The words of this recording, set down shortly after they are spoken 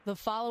The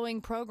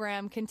following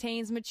program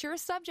contains mature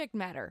subject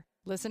matter.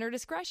 Listener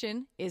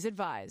discretion is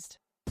advised.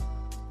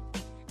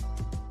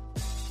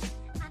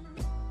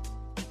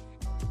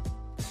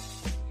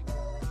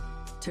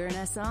 Turn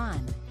us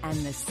on,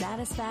 and the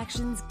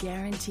satisfaction's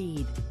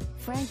guaranteed.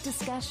 Frank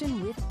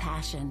discussion with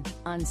passion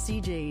on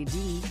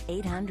CJAD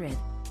 800.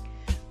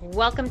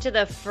 Welcome to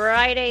the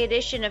Friday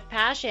edition of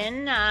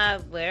Passion,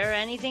 where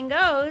anything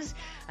goes.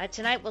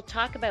 Tonight we'll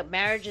talk about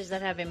marriages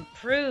that have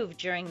improved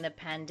during the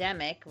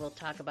pandemic. We'll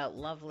talk about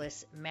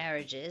loveless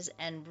marriages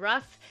and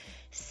rough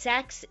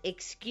sex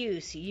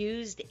excuse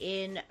used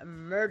in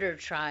murder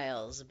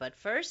trials. But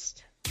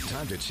first,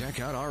 time to check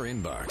out our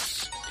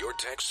inbox. Your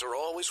texts are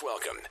always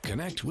welcome.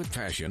 Connect with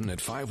Passion at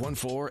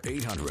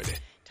 514-800.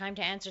 Time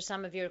to answer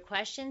some of your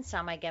questions.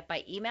 Some I get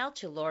by email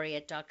to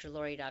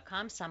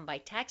Lori@drlori.com, some by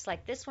text,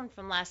 like this one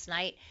from last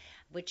night,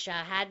 which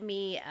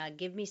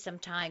gave me some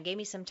time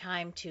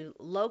to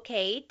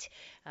locate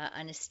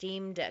an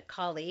esteemed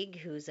colleague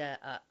who's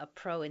a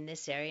pro in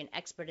this area, an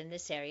expert in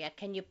this area.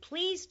 Can you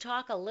please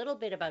talk a little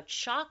bit about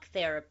shock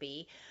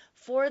therapy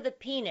for the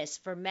penis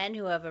for men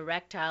who have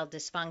erectile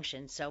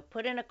dysfunction? So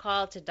put in a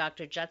call to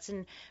Dr.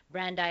 Judson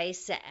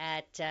Brandeis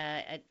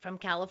from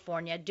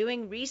California,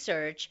 doing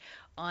research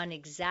on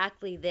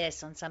exactly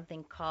this, on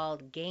something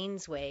called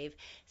Gainswave.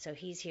 So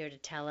he's here to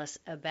tell us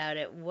about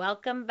it.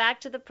 Welcome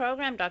back to the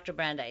program, Dr.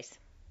 Brandeis.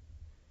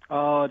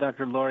 Oh,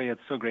 Dr. Lori,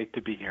 it's so great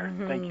to be here.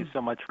 Mm-hmm. Thank you so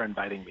much for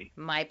inviting me.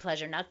 My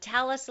pleasure. Now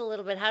tell us a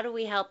little bit, how do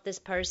we help this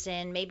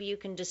person? Maybe you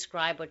can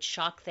describe what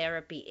shock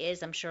therapy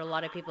is. I'm sure a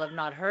lot of people have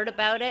not heard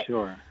about it.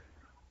 Sure.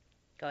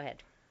 Go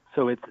ahead.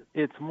 So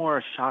it's more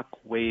a shock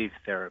wave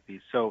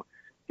therapy. So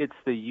it's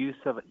the use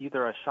of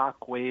either a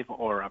shock wave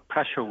or a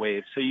pressure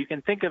wave. So you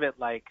can think of it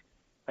like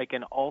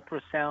an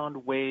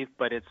ultrasound wave,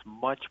 but it's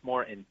much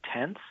more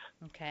intense.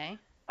 Okay.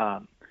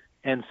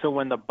 And so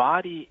when the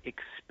body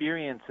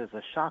experiences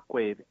a shock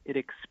wave, it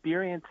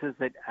experiences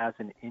it as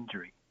an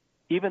injury.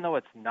 Even though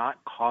it's not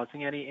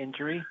causing any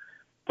injury,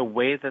 the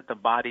way that the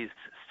body's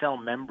cell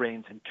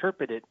membranes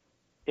interpret it,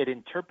 it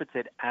interprets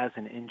it as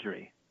an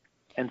injury.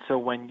 And so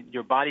when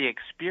your body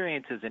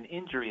experiences an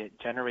injury, it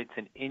generates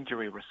an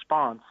injury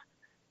response.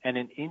 And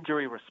an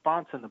injury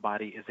response in the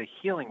body is a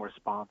healing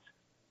response.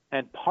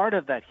 And part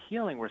of that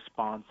healing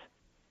response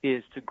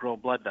is to grow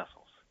blood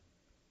vessels.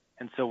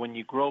 And so when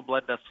you grow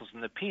blood vessels in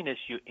the penis,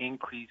 you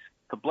increase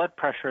the blood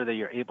pressure that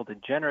you're able to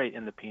generate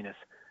in the penis,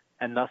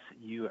 and thus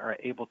you are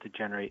able to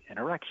generate an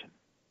erection.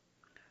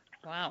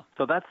 Wow.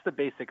 So that's the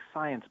basic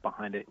science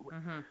behind it.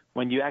 Mm-hmm.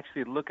 When you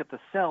actually look at the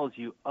cells,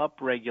 you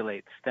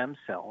upregulate stem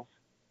cells.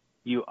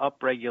 You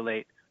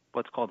upregulate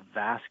what's called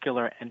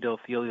vascular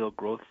endothelial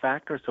growth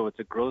factor. So it's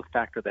a growth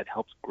factor that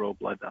helps grow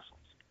blood vessels.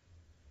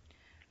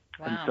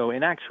 Wow. And so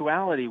in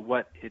actuality,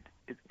 what it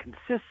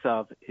consists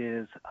of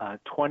is a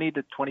 20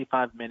 to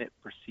 25-minute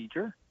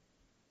procedure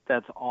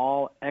that's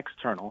all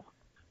external,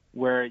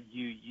 where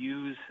you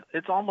use,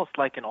 it's almost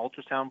like an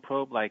ultrasound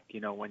probe, like,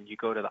 when you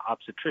go to the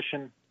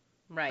obstetrician.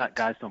 Right.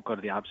 Guys don't go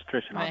to the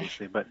obstetrician,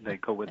 obviously, but they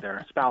go with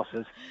their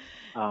spouses.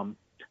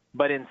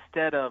 But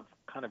instead of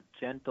kind of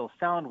gentle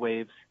sound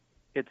waves,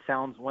 it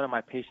sounds, one of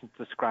my patients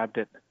described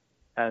it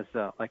as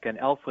like an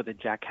elf with a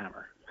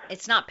jackhammer.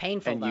 It's not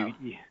painful, though.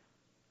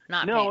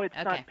 It's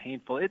not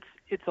painful.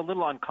 It's a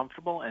little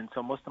uncomfortable, and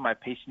so most of my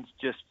patients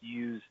just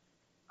use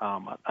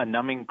a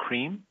numbing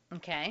cream.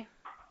 Okay.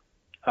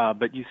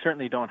 But you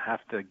certainly don't have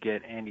to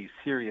get any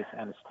serious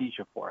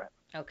anesthesia for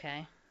it.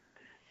 Okay.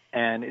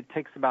 And it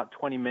takes about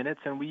 20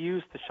 minutes, and we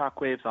use the shock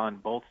waves on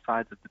both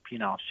sides of the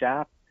penile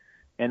shaft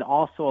and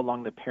also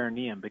along the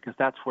perineum, because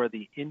that's where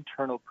the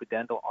internal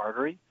pudendal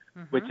artery,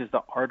 which is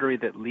the artery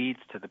that leads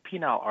to the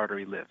penile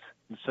artery, lives.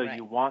 And so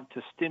you want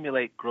to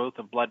stimulate growth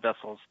of blood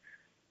vessels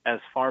as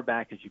far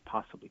back as you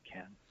possibly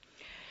can.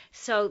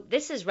 So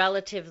this is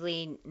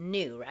relatively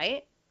new,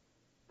 right?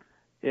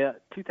 Yeah,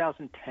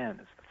 2010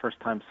 is the first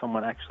time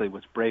someone actually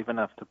was brave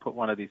enough to put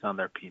one of these on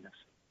their penis.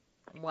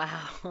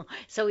 Wow.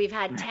 So we've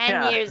had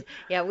 10 years.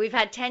 Yeah, we've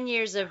had 10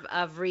 years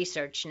of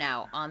research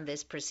now on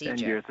this procedure.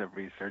 10 years of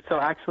research. So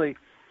actually,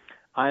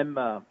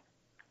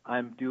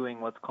 I'm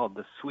doing what's called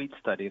the SWEET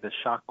study, the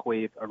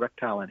Shockwave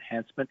Erectile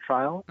Enhancement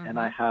Trial, and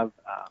I have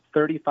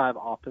 35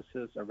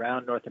 offices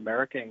around North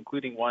America,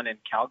 including one in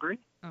Calgary.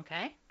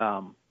 Okay.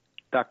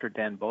 Dr.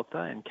 Dan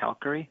Botha in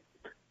Calgary,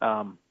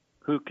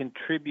 who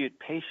contribute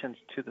patients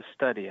to the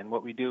study. And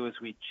what we do is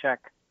we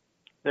check.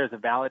 There's a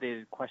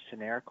validated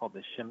questionnaire called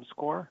the SHIM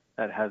score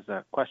that has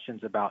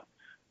questions about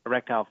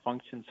erectile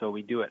function. So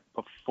we do it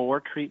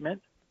before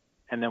treatment,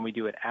 and then we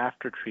do it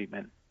after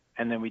treatment,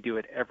 and then we do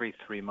it every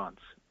 3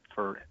 months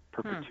for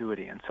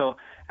perpetuity. And so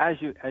as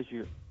you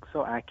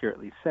so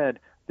accurately said,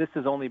 this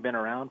has only been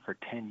around for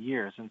 10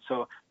 years. And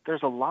so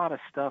there's a lot of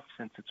stuff,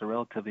 since it's a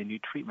relatively new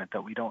treatment,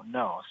 that we don't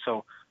know.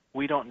 So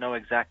we don't know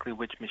exactly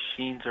which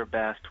machines are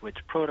best, which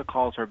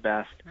protocols are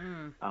best.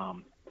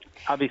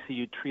 Obviously,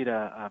 you treat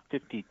a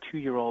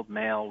 52-year-old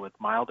male with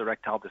mild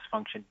erectile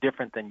dysfunction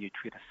different than you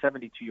treat a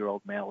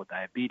 72-year-old male with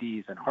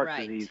diabetes and heart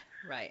disease.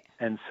 Right.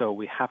 And so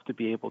we have to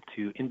be able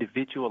to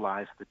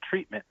individualize the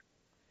treatment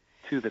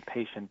to the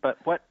patient. But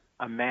what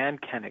a man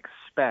can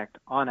expect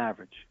on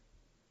average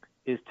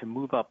is to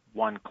move up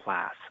one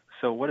class.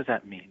 So what does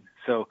that mean?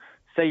 So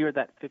say you're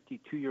that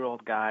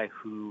 52-year-old guy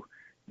who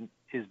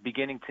is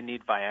beginning to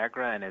need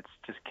Viagra and it's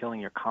just killing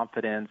your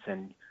confidence,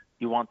 and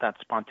you want that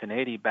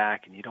spontaneity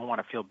back, and you don't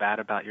want to feel bad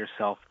about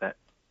yourself that,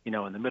 in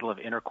the middle of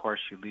intercourse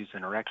you lose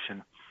an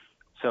erection.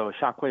 So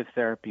shockwave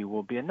therapy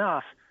will be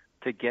enough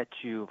to get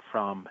you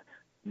from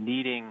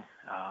needing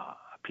a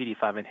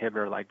PDE5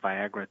 inhibitor like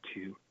Viagra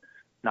to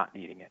not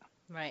needing it.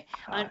 Right.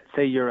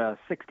 Say you're a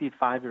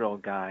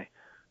 65-year-old guy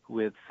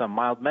with some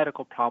mild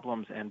medical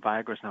problems and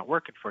Viagra's not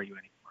working for you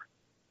anymore.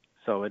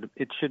 So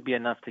it should be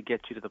enough to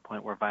get you to the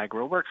point where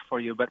Viagra works for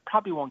you, but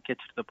probably won't get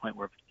you to the point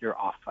where you're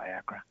off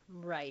Viagra.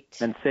 Right.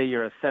 And say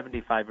you're a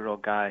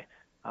 75-year-old guy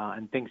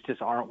and things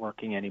just aren't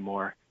working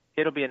anymore.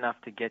 It'll be enough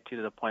to get you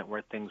to the point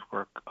where things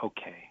work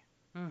okay.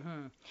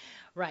 Mm-hmm.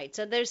 Right.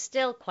 So there's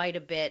still quite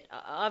a bit.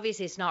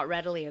 Obviously, it's not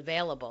readily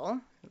available.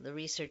 The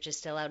research is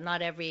still out.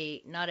 Not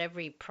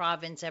every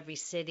province, every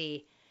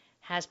city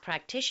has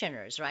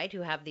practitioners, right,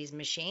 who have these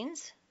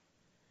machines?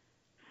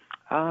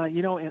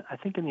 I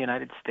think in the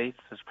United States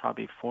there's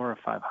probably 400 or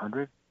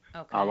 500.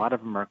 Okay. A lot of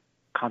them are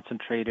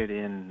concentrated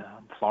in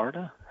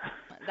Florida.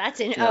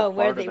 That's in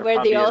where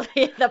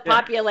the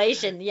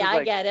population. Yeah,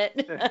 I get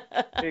it.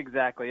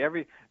 Exactly.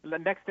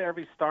 Next to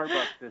every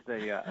Starbucks is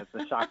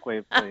a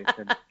shockwave place,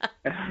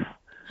 and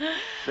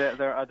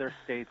there are other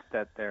states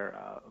that they're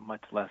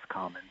much less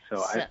common.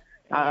 So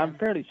I'm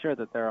fairly sure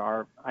that there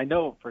are. I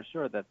know for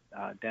sure that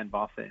Dan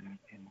Botha in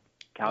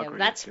Calgary.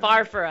 Yeah, that's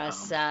far for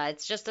us.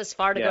 It's just as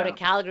far to go to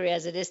Calgary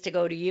as it is to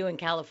go to you in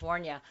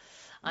California,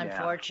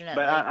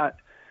 unfortunately. But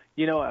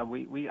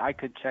I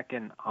could check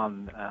in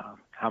on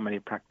how many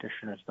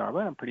practitioners there are,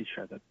 but I'm pretty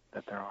sure that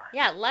there are.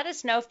 Yeah, let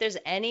us know if there's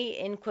any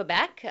in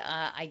Quebec.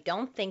 I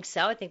don't think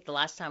so. I think the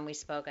last time we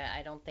spoke,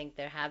 I don't think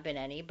there have been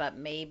any, but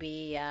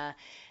maybe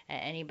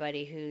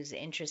anybody who's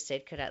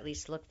interested could at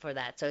least look for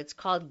that. So it's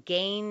called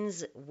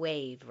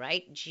Gainswave,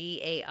 right?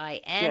 GAIN.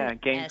 Yeah,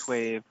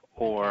 Gainswave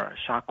or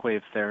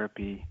shockwave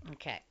therapy.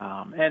 Okay.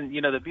 And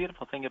the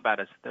beautiful thing about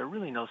it is there are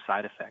really no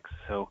side effects.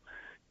 So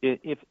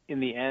if in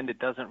the end it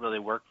doesn't really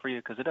work for you,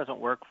 because it doesn't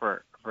work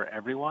for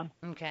everyone.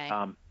 Okay.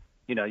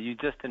 You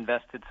just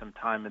invested some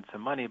time and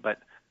some money, but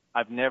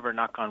I've never,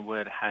 knock on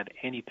wood, had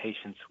any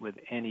patients with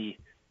any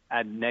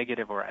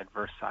negative or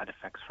adverse side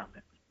effects from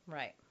it.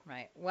 Right.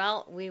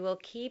 Well, we will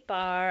keep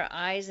our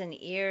eyes and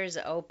ears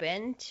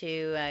open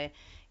to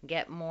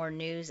get more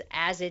news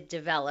as it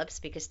develops,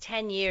 because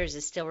 10 years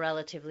is still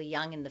relatively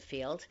young in the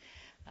field.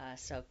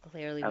 So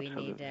clearly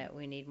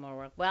we need more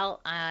work.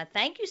 Well,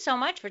 thank you so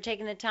much for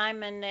taking the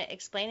time and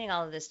explaining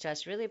all of this to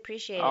us. Really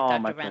appreciate it,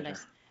 Dr.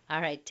 Brandeis.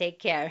 All right, take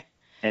care.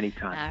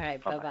 Anytime. All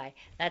right, bye-bye.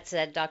 That's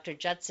Dr.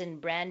 Judson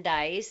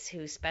Brandeis,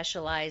 who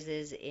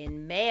specializes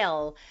in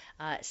male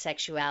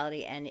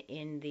sexuality and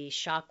in the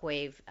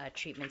shockwave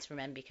treatments for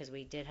men, because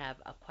we did have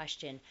a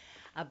question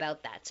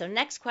about that. So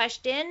next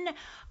question.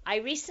 I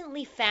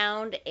recently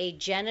found a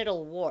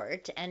genital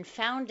wart and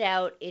found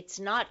out it's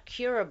not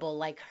curable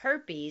like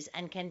herpes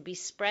and can be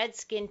spread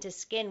skin to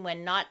skin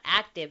when not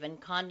active, and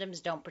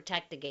condoms don't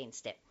protect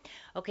against it.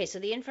 Okay, so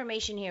the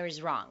information here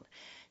is wrong.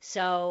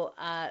 So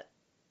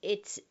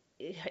it's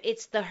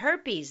the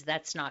herpes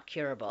that's not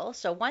curable.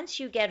 So once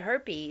you get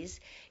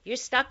herpes, you're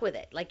stuck with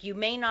it. Like, you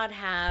may not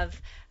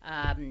have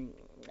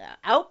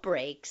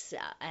outbreaks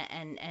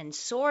and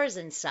sores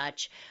and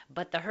such,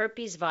 but the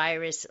herpes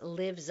virus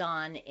lives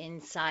on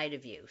inside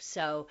of you.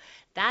 So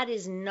that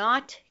is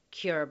not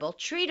curable.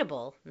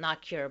 Treatable,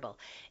 not curable.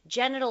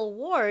 Genital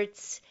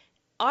warts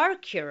are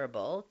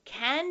curable,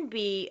 can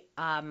be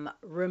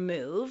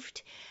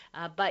removed,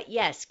 but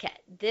yes,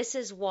 this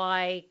is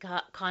why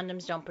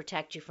condoms don't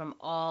protect you from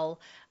all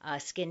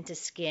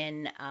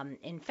skin-to-skin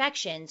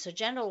infections. So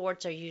genital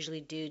warts are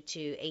usually due to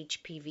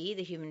HPV,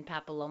 the human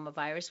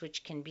papillomavirus,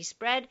 which can be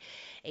spread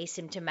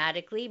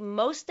asymptomatically.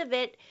 Most of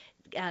it,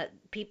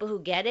 people who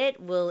get it,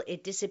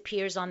 it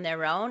disappears on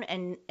their own,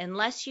 and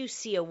unless you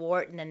see a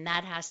wart, and then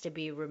that has to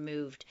be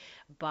removed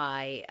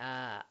by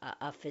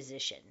a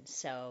physician.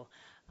 So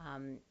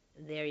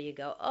there you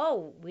go.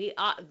 Oh,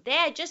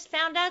 I just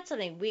found out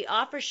something. We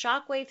offer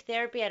shockwave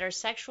therapy at our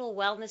sexual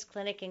wellness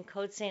clinic in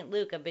Côte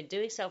Saint-Luc. I've been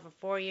doing so for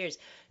 4 years.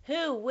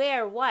 Who,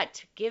 where,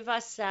 what? Give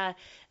us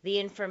the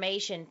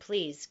information,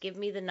 please. Give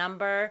me the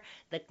number,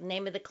 the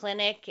name of the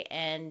clinic,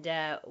 and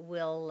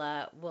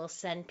we'll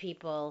send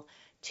people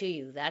to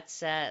you.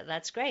 That's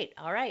great.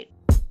 All right.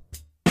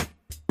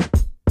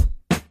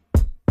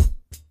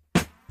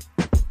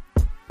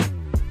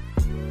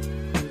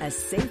 A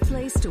safe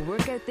place to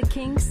work out the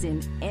kinks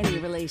in any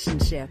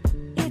relationship.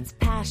 It's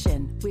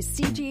Passion with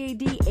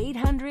CJAD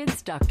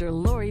 800's Dr.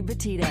 Lori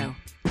Betito.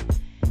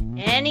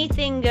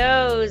 Anything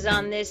goes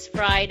on this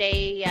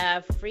Friday,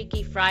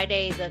 Freaky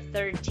Friday the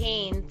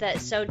 13th.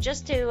 So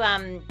just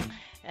to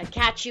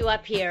catch you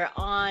up here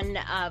on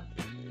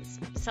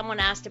someone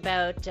asked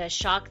about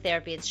shock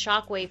therapy. It's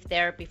shockwave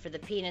therapy for the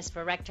penis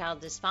for erectile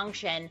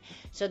dysfunction.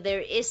 So there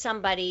is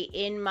somebody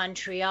in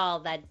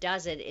Montreal that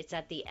does it. It's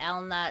at the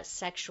Elna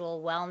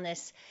Sexual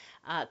Wellness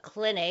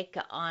Clinic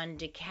on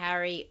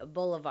DeCarry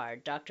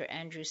Boulevard. Dr.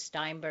 Andrew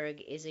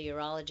Steinberg is a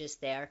urologist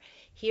there.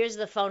 Here's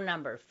the phone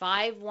number,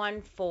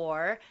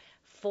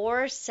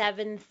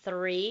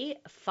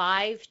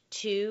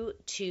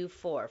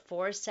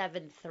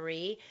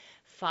 514-473-5224.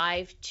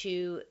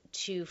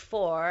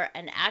 473-5224.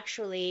 And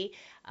actually,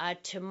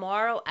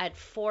 tomorrow at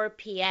 4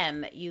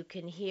 p.m., you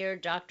can hear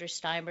Dr.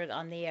 Steinberg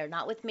on the air.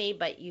 Not with me,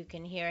 but you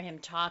can hear him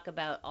talk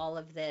about all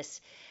of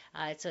this.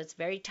 So it's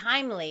very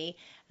timely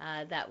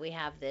that we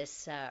have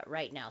this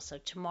right now. So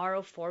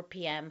tomorrow, 4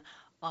 p.m.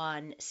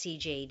 on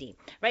CJD.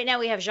 Right now,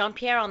 we have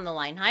Jean-Pierre on the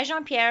line. Hi,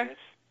 Jean-Pierre. Yes.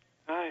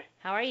 Hi.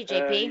 How are you,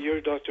 JP?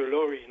 You're Dr.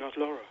 Laurie, not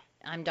Laura.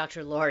 I'm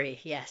Dr. Laurie,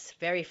 yes.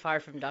 Very far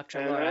from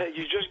Dr. Laura.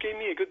 You just gave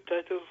me a good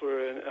title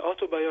for an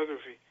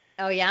autobiography.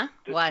 Oh, yeah?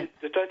 What?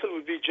 The title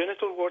would be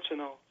Genital Warts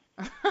and All.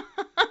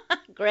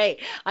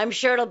 Great. I'm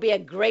sure it'll be a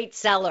great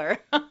seller.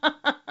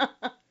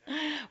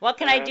 What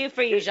can I do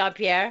for you,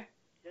 Jean-Pierre?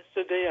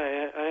 Yesterday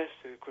I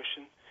asked a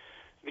question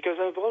because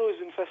I've always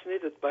been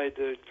fascinated by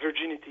the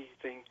virginity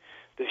thing,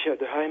 the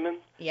hymen,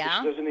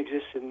 Yeah. which doesn't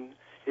exist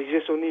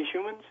exists only in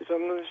humans, if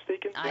I'm not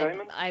mistaken. The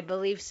hymen. I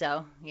believe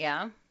so,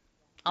 yeah.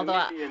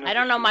 Although maybe I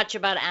don't know thing. much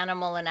about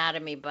animal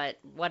anatomy, but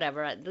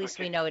whatever. At least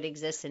we know it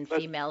exists in But-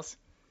 females.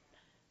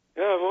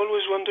 Yeah, I've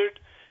always wondered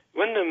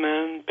when the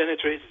man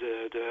penetrates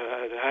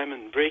the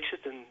hymen, breaks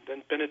it, and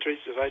then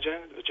penetrates the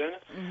vagina.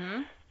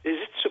 Mm-hmm. Is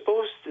it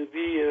supposed to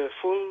be a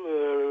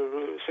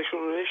full sexual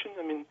relation?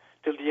 I mean,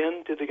 till the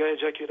end, till the guy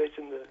ejaculates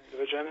in the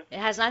vagina? It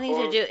has nothing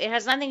to do. It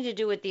has nothing to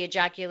do with the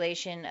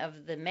ejaculation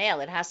of the male.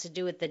 It has to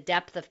do with the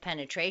depth of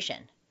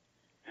penetration.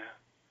 Yeah.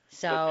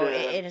 So But,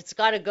 it's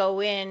got to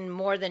go in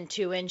more than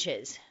 2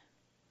 inches,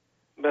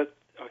 But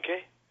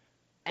okay.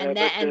 and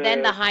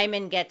then the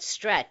hymen gets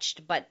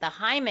stretched. But the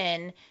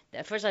hymen,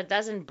 first of all, it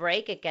doesn't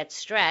break; it gets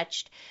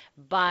stretched.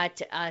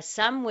 But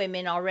some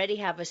women already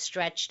have a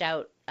stretched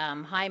out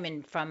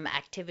hymen from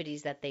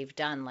activities that they've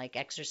done, like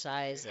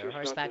exercise or it's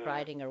horseback not,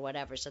 riding or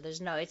whatever. So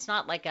it's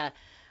not like a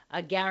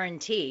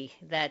guarantee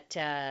that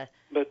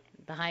But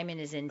the hymen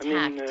is I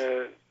intact.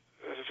 mean,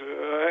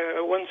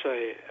 once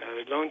a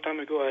long time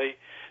ago, I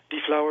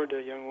deflowered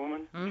a young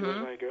woman. She was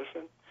my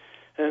girlfriend,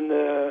 and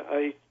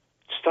I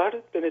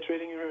started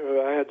penetrating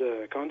her. I had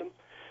a condom,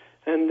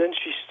 and then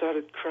she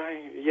started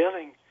crying,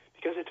 yelling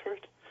because it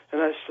hurt.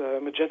 And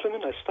I'm a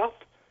gentleman. I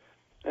stopped,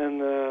 and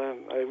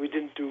we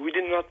did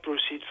not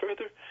proceed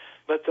further.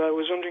 But I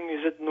was wondering,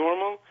 is it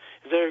normal?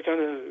 Is there kind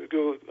of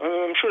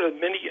I'm sure that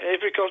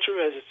every culture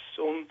has its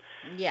own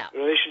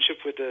relationship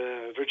with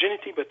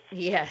virginity, but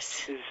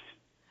Yes.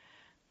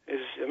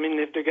 I mean,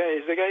 if the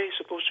guy is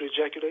supposed to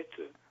ejaculate?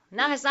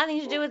 No, it has nothing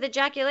to do with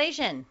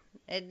ejaculation.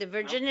 The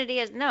virginity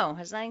has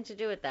nothing to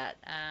do with that.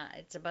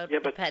 It's about the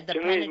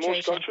generally in most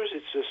penetration. cultures,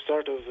 it's the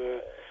start of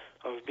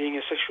being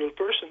a sexual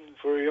person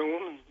for a young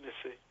woman. Let's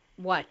say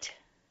What?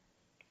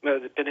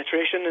 the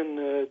penetration and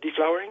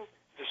deflowering.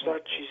 The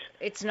start.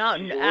 It's not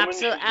she's a woman,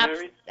 she's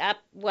married.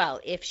 well,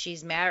 if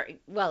she's married,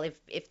 well,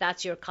 if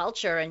that's your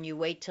culture and you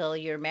wait till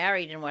you're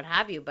married and what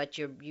have you, but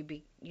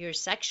you're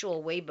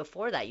sexual way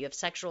before that. You have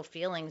sexual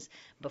feelings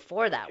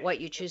before that. What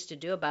you choose to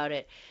do about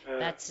it,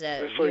 that's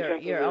for example,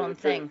 your own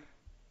thing.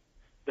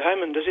 The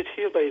hymen, does it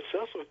heal by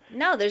itself? Or?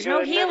 No, there's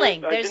Because no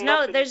healing.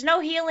 there's no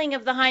healing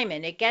of the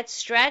hymen. It gets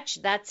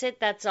stretched. That's it.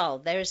 That's all.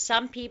 There's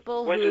some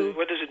people What who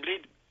does it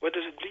bleed? What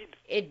does it bleed?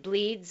 it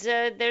bleeds.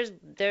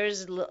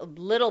 There's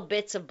little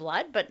bits of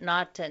blood, but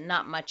not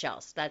much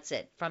else. That's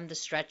it from the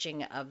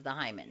stretching of the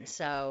hymen.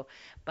 So,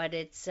 but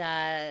it's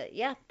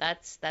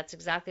that's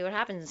exactly what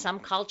happens in some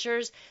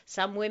cultures.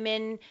 Some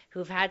women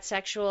who've had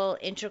sexual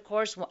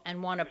intercourse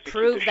and want to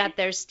prove that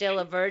they're still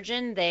a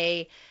virgin,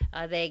 they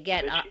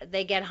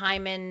get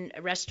hymen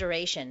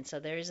restoration. So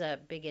there's a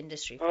big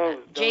industry for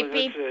that.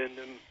 JP,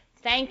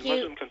 thank you.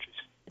 Muslim countries.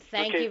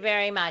 Thank you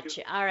very much.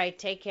 All right,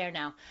 take care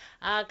now.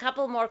 A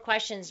couple more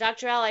questions.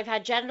 Dr. L, I've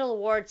had genital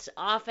warts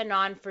off and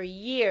on for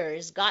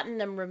years, gotten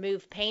them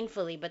removed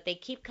painfully, but they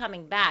keep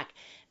coming back.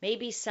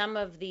 Maybe some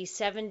of the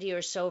 70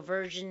 or so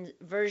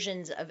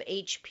versions of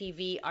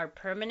HPV are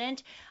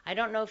permanent. I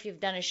don't know if you've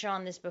done a show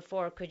on this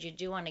before. Could you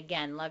do one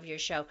again? Love your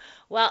show.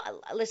 Well,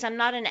 listen, I'm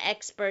not an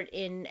expert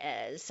in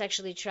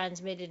sexually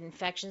transmitted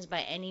infections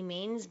by any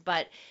means,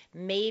 but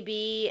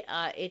maybe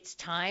it's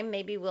time.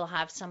 Maybe we'll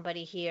have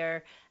somebody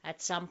here at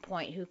some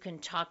point who can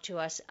talk to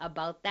us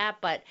about that.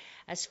 But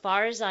as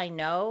far as I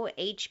know,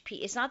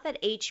 it's not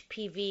that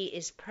HPV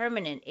is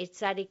permanent. It's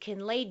that it can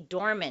lay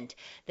dormant.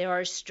 There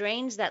are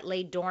strains that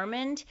lay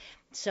dormant.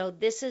 So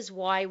this is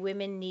why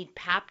women need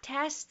pap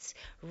tests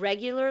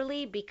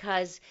regularly,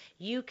 because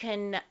you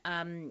can,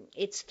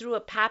 it's through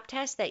a pap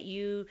test that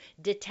you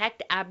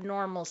detect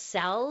abnormal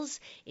cells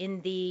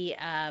in the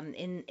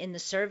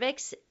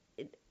cervix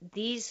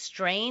these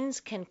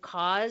strains can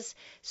cause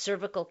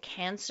cervical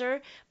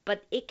cancer,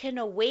 but it can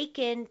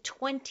awaken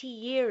 20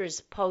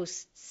 years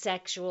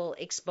post-sexual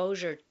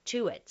exposure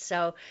to it.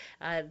 So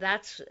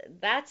that's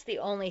the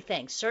only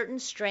thing. Certain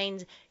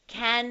strains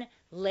can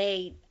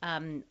lay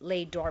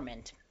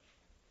dormant,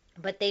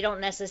 but they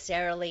don't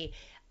necessarily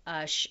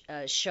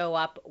show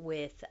up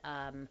with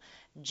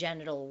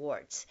genital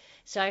warts.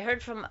 So I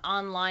heard from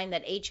online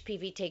that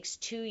HPV takes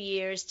 2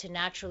 years to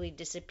naturally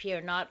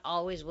disappear. Not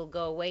always will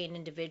go away in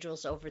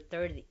individuals over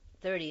 30.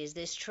 Is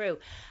this true?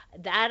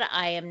 That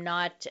I am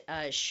not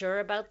sure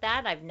about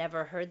that. I've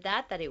never heard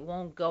that it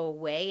won't go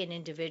away in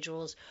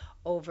individuals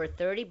over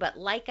 30. But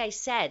like I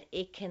said,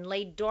 it can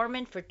lay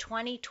dormant for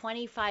 20,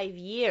 25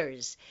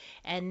 years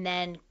and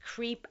then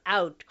creep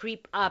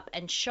up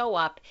and show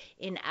up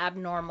in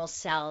abnormal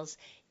cells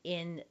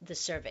in the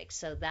cervix.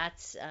 So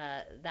that's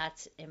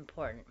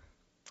important.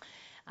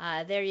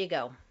 There you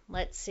go.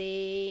 Let's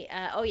see.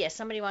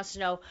 Somebody wants to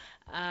know,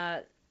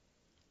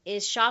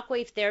 is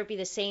shockwave therapy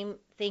the same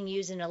thing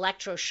used in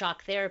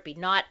electroshock therapy?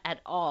 Not at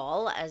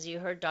all. As you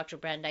heard Dr.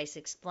 Brandeis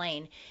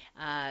explain,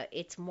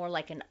 it's more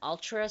like an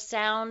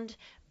ultrasound,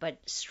 but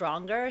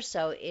stronger.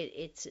 So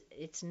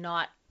it's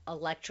not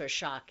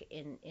electroshock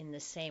in the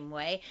same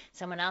way.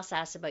 Someone else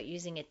asked about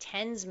using a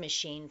TENS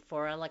machine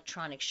for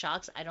electronic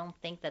shocks. I don't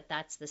think that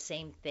that's the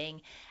same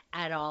thing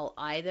at all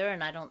either,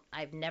 and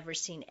I've never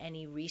seen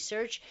any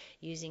research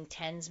using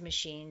TENS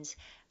machines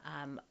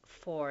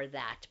for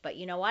that. But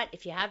you know what?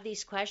 If you have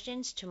these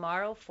questions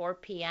tomorrow, 4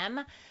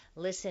 p.m.,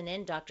 listen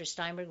in. Dr.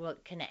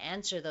 Steinberg can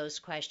answer those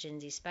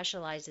questions. He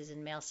specializes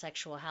in male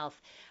sexual health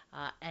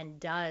and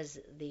does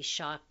the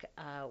shock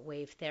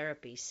wave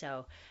therapy.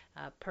 So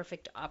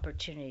perfect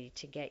opportunity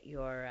to get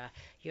your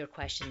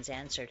questions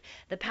answered.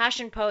 The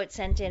Passion Poet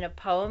sent in a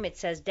poem. It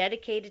says,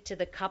 dedicated to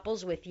the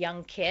couples with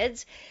young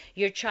kids.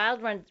 Your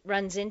child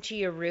runs into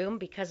your room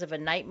because of a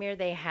nightmare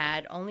they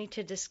had, only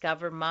to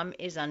discover mom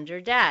is under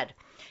dad.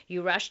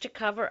 You rush to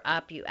cover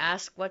up. You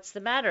ask, what's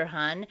the matter,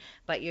 hon?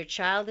 But your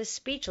child is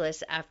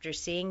speechless after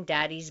seeing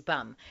daddy's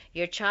bum.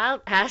 Your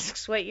child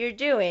asks what you're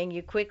doing.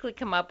 You quickly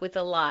come up with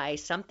a lie,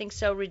 something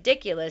so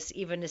ridiculous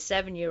even a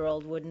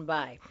 7-year-old wouldn't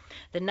buy.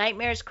 The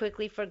nightmare is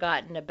quickly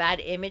forgotten, a bad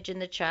image in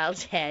the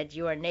child's head.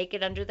 You are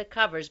naked under the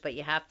covers, but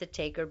you have to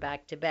take her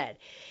back to bed.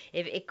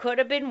 If it could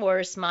have been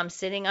worse, mom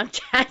sitting on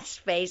dad's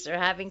face or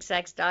having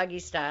sex doggy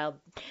style,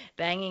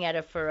 banging at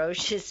a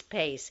ferocious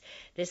pace.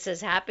 This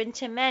has happened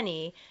to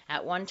many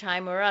at one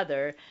time or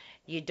other.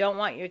 You don't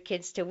want your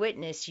kids to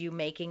witness you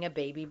making a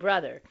baby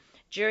brother.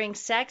 During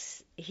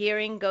sex,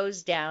 hearing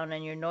goes down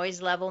and your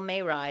noise level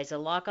may rise. A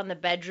lock on the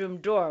bedroom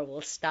door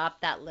will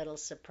stop that little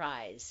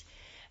surprise.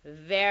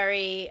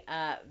 Very,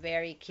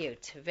 very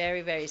cute.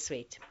 Very, very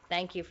sweet.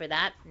 Thank you for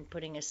that and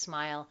putting a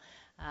smile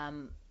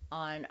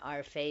on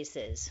our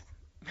faces.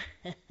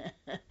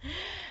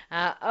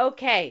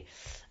 Okay,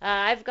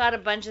 I've got a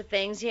bunch of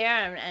things here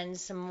and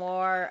some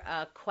more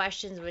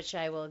questions which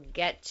I will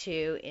get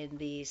to in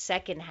the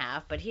second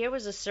half. But here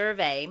was a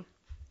survey.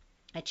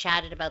 I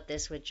chatted about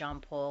this with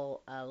John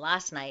Paul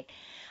last night.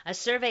 A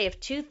survey of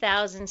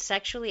 2,000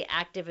 sexually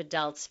active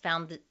adults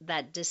found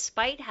that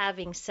despite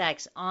having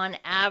sex on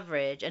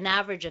average, an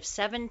average of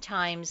 7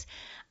 times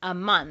a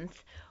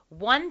month,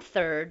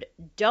 1/3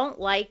 don't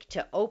like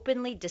to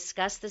openly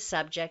discuss the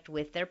subject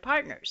with their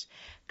partners.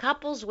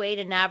 Couples wait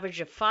an average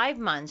of 5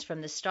 months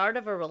from the start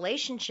of a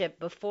relationship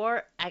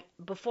before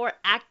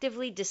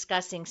actively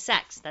discussing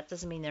sex. That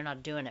doesn't mean they're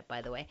not doing it,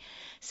 by the way,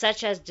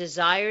 such as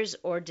desires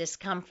or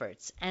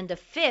discomforts. And a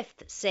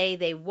fifth say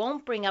they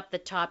won't bring up the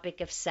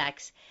topic of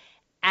sex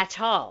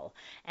at all.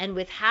 And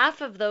with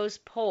half of those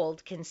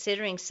polled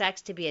considering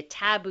sex to be a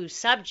taboo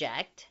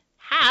subject,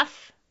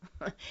 half,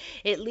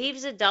 it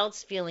leaves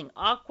adults feeling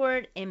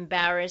awkward,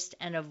 embarrassed,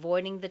 and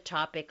avoiding the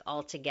topic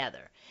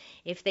altogether.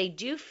 If they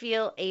do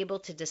feel able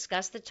to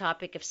discuss the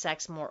topic of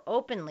sex more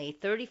openly,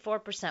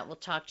 34% will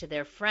talk to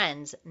their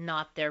friends,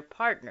 not their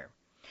partner.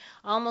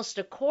 Almost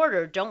a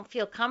quarter don't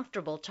feel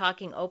comfortable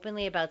talking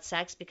openly about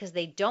sex because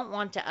they don't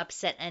want to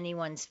upset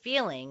anyone's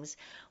feelings,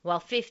 while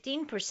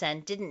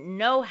 15% didn't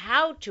know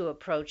how to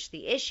approach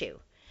the issue.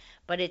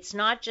 But it's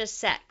not just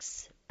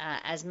sex.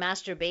 As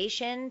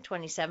masturbation,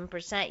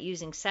 27%,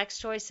 using sex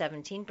toys,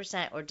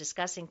 17%, or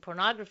discussing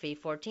pornography,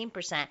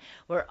 14%,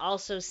 were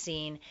also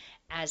seen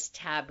as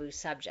taboo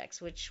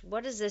subjects.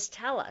 What does this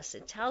tell us?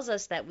 It tells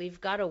us that we've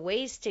got a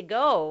ways to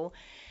go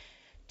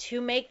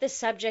to make the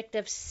subject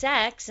of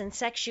sex and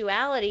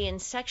sexuality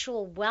and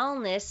sexual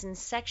wellness and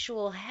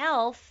sexual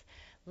health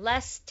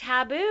less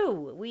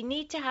taboo. We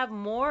need to have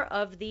more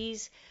of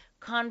these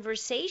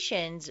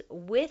conversations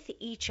with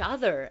each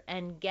other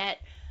and get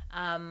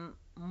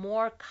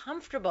more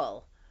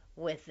comfortable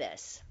with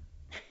this.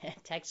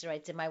 Texter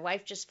writes, and my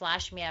wife just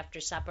flashed me after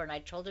supper and I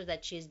told her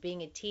that she is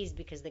being a tease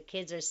because the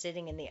kids are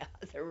sitting in the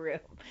other room.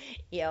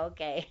 Yeah,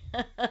 okay.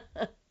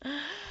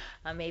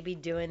 maybe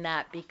doing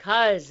that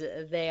because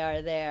they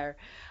are there.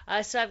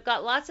 So I've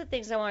got lots of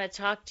things I want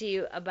to talk to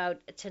you about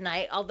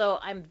tonight, although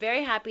I'm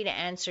very happy to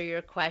answer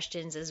your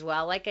questions as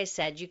well. Like I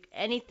said,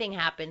 anything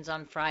happens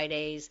on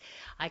Fridays.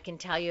 I can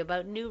tell you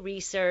about new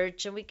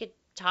research, and we could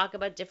talk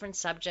about different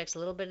subjects, a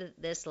little bit of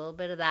this, a little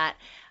bit of that,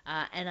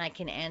 and I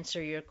can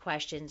answer your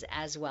questions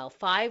as well.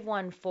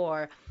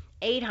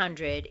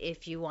 514-800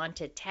 if you want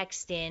to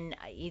text in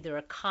either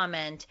a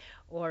comment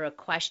or a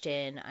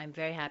question. I'm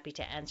very happy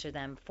to answer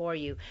them for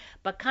you.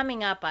 But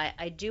coming up,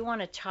 I do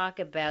want to talk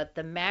about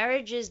the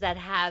marriages that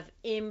have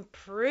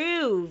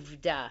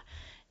improved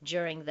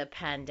during the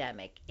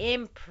pandemic.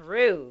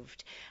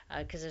 Improved,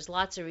 because there's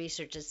lots of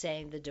research that's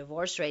saying the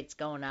divorce rate's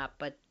going up,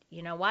 but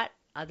you know what?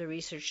 Other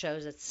research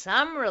shows that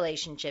some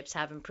relationships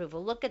have improved.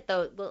 We'll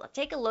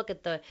take a look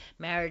at the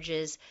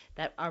marriages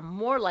that are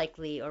more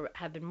likely or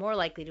have been more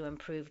likely to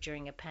improve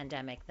during a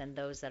pandemic than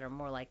those that are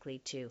more likely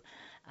to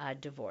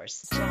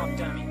divorce. Drop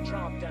dummy.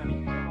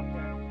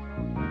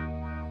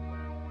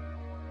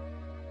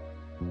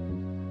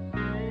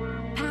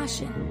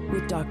 Passion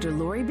with Dr.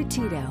 Lori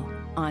Betito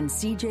on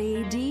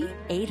CJAD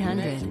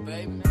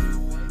 800.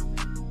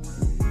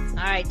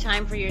 All right,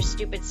 time for your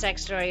stupid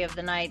sex story of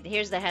the night.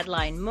 Here's the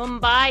headline.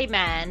 Mumbai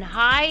man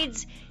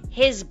hides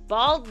his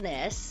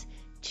baldness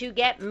to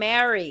get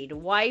married.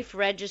 Wife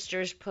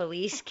registers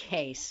police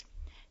case.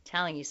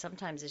 Telling you,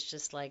 sometimes it's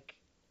just like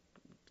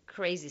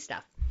crazy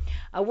stuff.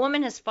 A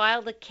woman has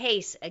filed a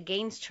case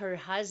against her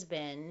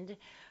husband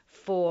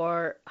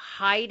for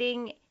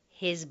hiding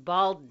his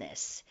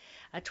baldness.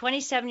 A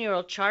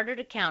 27-year-old chartered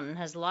accountant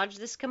has lodged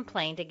this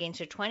complaint against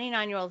her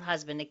 29-year-old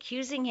husband,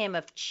 accusing him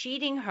of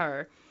cheating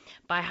her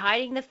by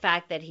hiding the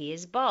fact that he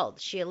is bald.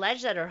 She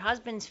alleged that her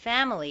husband's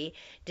family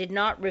did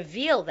not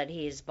reveal that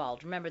he is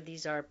bald. Remember,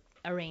 these are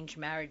arranged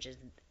marriages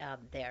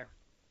there.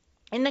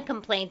 In the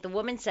complaint, the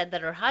woman said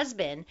that her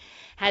husband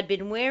had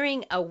been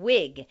wearing a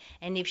wig,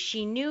 and if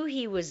she knew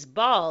he was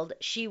bald,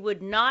 she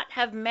would not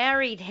have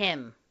married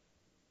him.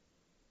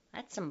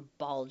 That's some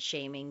bald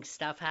shaming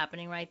stuff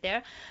happening right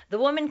there. The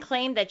woman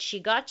claimed that she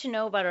got to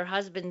know about her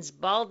husband's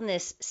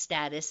baldness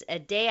status a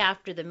day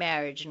after the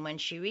marriage, and when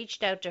she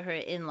reached out to her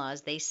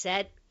in-laws, they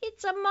said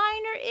it's a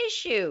minor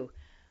issue.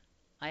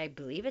 I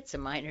believe it's a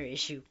minor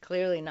issue,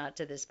 clearly not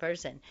to this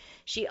person.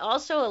 She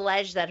also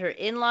alleged that her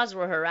in-laws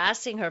were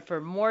harassing her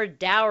for more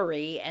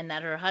dowry and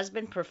that her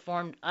husband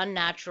performed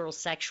unnatural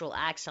sexual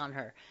acts on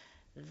her.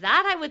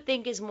 That, I would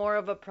think, is more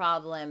of a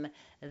problem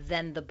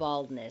than the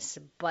baldness.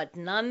 But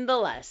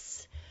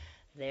nonetheless,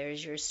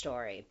 there's your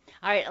story.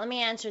 All right, let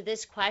me answer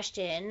this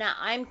question.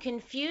 I'm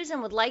confused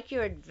and would like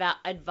your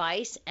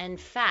advice and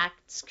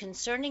facts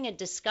concerning a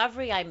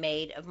discovery I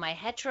made of my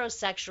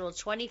heterosexual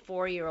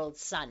 24-year-old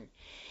son.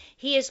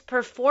 He is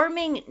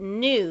performing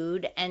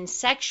nude and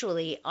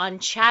sexually on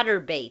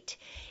ChatterBait.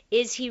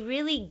 Is he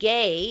really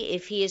gay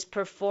if he is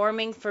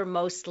performing for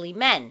mostly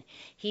men?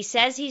 He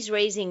says he's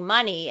raising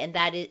money and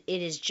that it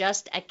is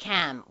just a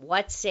cam.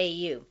 What say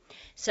you?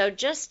 So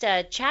just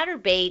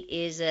ChatterBait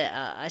is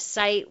a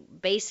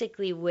site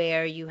basically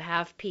where you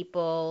have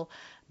people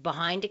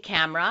behind a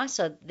camera.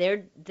 So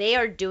they're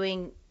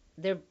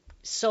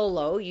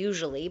solo,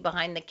 usually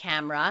behind the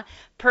camera,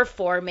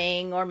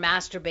 performing or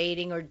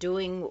masturbating or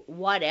doing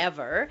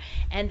whatever,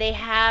 and they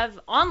have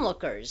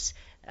onlookers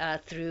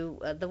through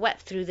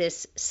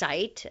this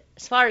site,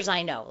 as far as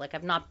I know. Like,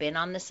 I've not been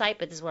on the site,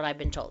 but this is what I've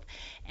been told.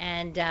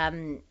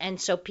 And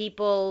so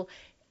people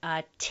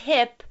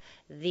tip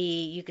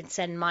you can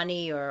send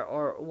money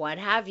or what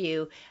have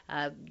you.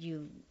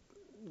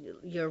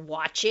 You're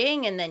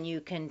watching, and then you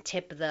can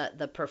tip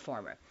the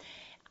performer.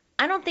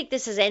 I don't think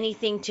this has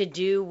anything to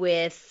do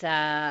with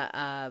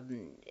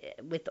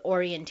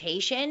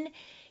orientation.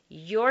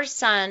 Your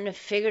son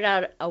figured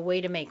out a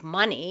way to make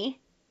money,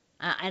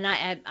 and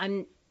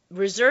I'm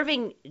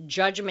reserving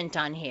judgment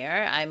on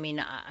here. I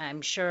mean,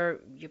 I'm sure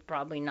you're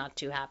probably not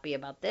too happy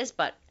about this,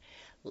 but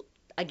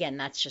again,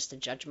 that's just a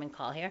judgment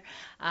call here.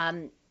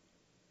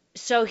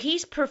 So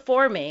he's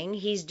performing,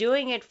 he's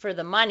doing it for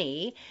the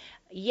money.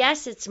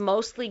 Yes, it's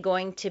mostly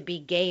going to be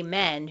gay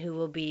men who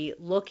will be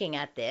looking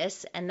at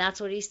this, and that's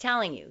what he's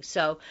telling you.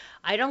 So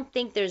I don't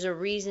think there's a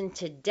reason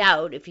to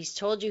doubt, if he's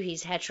told you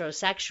he's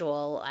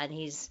heterosexual and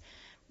he's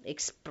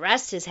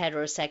expressed his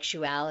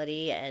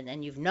heterosexuality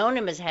and you've known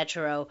him as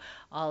hetero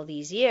all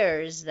these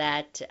years,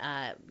 that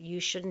you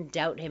shouldn't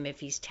doubt him if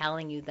he's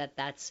telling you that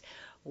that's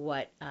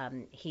what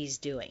he's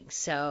doing.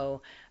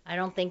 So I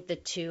don't think the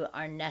two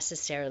are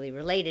necessarily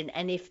related.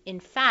 And if, in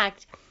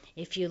fact,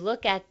 if you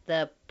look at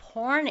the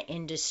porn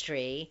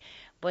industry,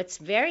 what's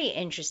very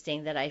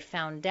interesting that I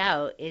found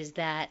out is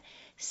that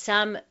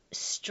some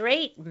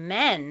straight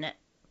men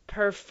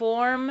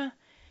perform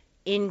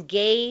in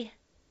gay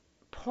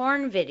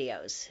porn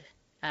videos.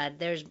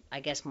 There's,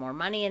 I guess, more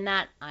money in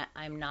that.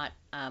 I'm not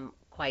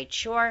quite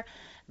sure,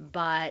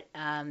 but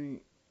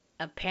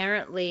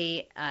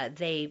apparently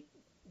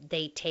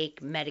they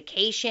take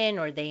medication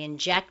or they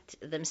inject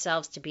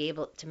themselves to be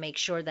able to make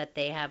sure that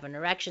they have an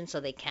erection so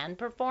they can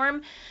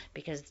perform,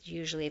 because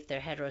usually if they're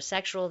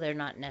heterosexual, they're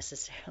not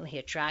necessarily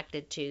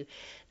attracted to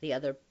the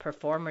other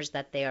performers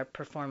that they are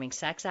performing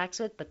sex acts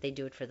with, but they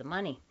do it for the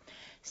money.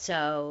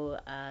 So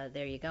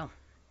there you go.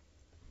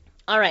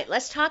 All right,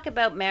 let's talk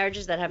about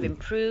marriages that have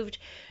improved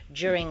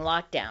during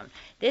lockdown.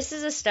 This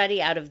is a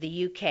study out of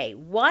the UK.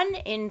 1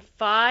 in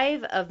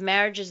 5 of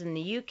marriages in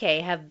the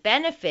UK have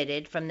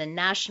benefited from the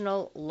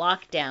national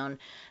lockdown,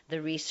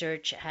 the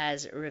research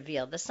has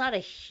revealed. That's not a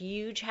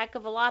huge heck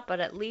of a lot, but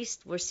at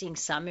least we're seeing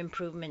some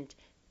improvement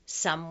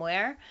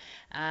somewhere.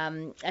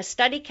 A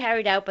study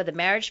carried out by the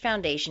Marriage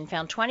Foundation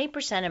found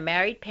 20% of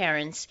married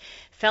parents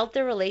felt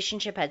their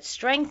relationship had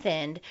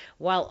strengthened,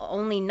 while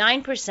only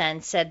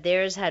 9% said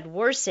theirs had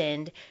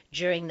worsened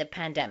during the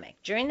pandemic.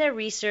 During their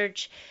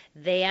research,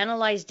 they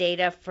analyzed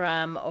data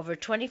from over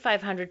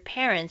 2,500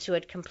 parents who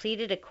had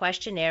completed a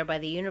questionnaire by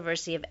the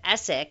University of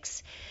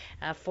Essex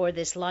for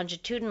this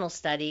longitudinal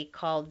study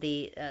called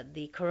the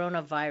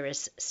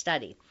coronavirus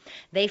study.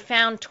 They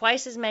found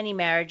twice as many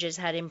marriages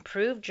had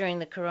improved during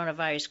the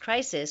coronavirus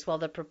crisis, while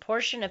the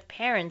proportion of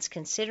parents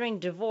considering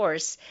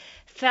divorce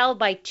fell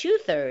by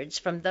 2/3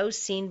 from those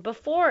seen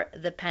before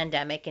the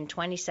pandemic in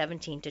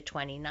 2017 to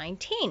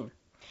 2019.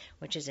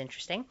 Which is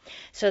interesting.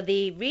 So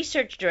the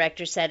research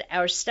director said,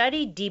 our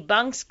study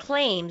debunks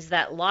claims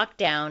that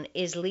lockdown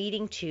is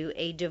leading to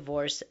a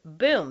divorce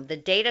boom. The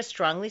data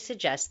strongly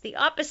suggests the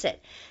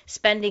opposite.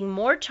 Spending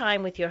more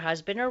time with your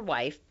husband or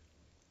wife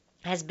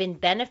has been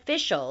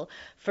beneficial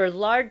for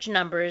large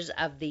numbers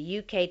of the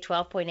UK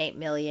 12.8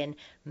 million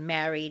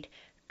married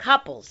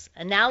couples.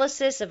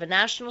 Analysis of a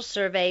national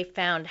survey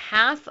found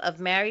half of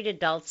married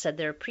adults said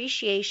their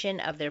appreciation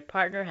of their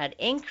partner had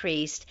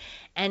increased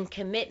and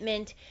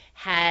commitment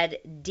had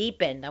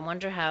deepened. I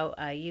wonder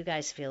how you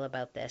guys feel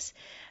about this.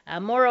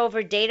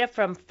 Moreover, data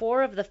from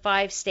 4 of the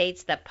 5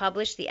 states that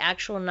published the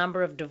actual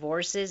number of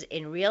divorces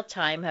in real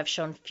time have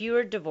shown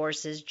fewer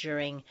divorces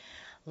during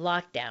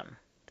lockdown.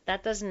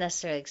 That doesn't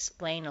necessarily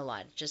explain a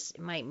lot. It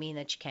might mean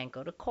that you can't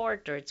go to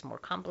court or it's more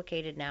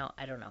complicated now.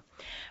 I don't know.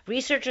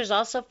 Researchers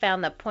also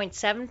found that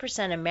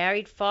 0.7% of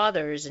married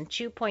fathers and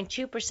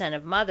 2.2%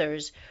 of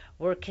mothers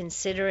were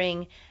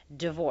considering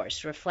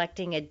divorce,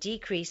 reflecting a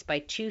decrease by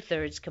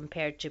 2/3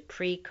 compared to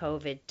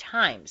pre-COVID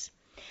times.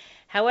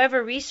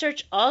 However,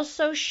 research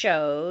also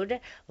showed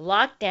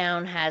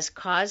lockdown has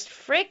caused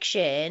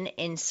friction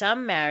in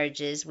some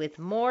marriages, with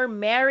more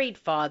married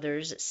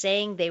fathers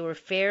saying they were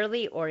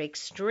fairly or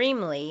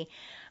extremely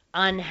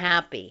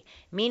unhappy.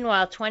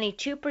 Meanwhile,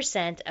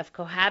 22% of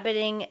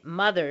cohabiting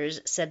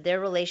mothers said their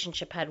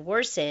relationship had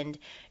worsened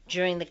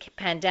during the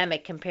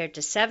pandemic compared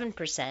to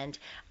 7%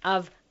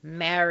 of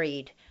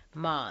married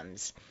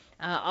moms.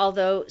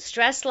 Although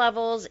stress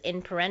levels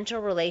in parental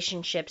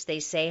relationships,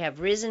 they say, have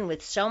risen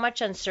with so much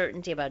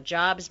uncertainty about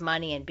jobs,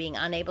 money, and being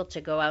unable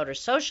to go out or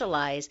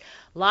socialize,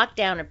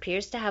 lockdown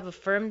appears to have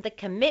affirmed the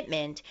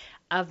commitment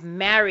of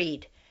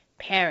married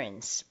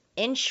parents.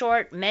 In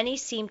short, many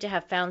seem to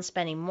have found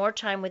spending more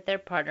time with their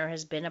partner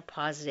has been a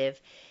positive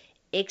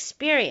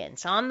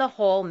experience. On the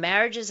whole,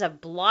 marriages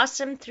have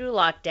blossomed through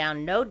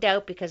lockdown, no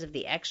doubt because of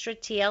the extra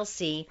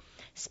TLC.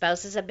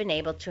 Spouses have been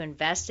able to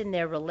invest in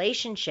their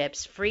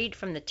relationships, freed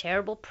from the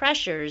terrible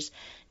pressures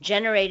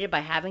generated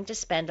by having to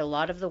spend a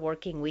lot of the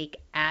working week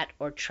at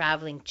or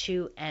traveling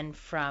to and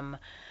from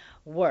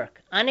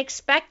work.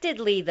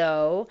 Unexpectedly,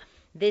 though,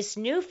 this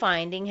new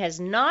finding has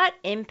not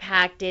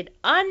impacted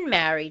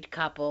unmarried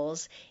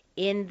couples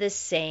in the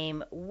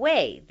same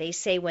way. They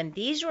say when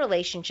these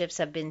relationships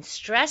have been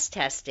stress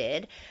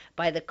tested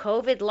by the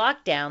COVID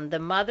lockdown, the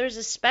mothers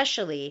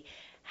especially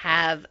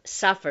have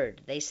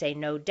suffered. They say,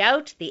 no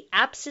doubt, the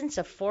absence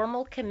of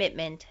formal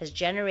commitment has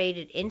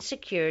generated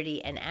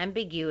insecurity and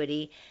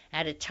ambiguity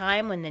at a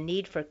time when the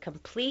need for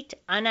complete,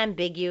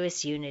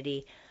 unambiguous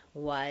unity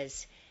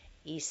was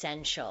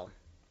essential.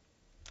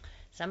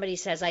 Somebody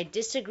says, I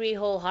disagree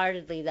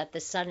wholeheartedly that the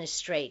sun is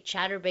straight.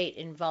 Chatterbait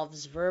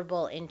involves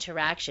verbal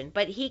interaction,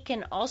 but he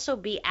can also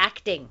be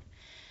acting.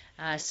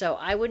 So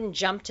I wouldn't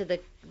jump to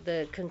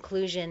the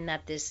conclusion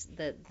that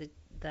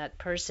that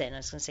person, I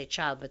was going to say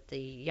child, but the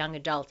young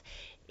adult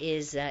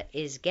is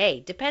gay.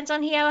 Depends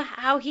on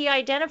how he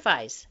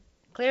identifies,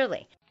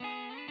 clearly.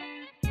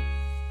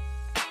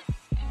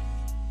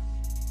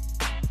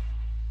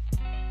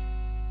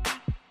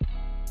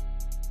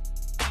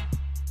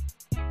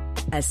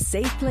 A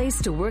safe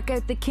place to work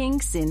out the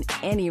kinks in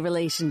any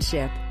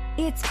relationship.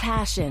 It's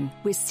Passion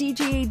with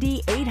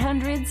CJAD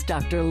 800's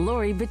Dr.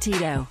 Lori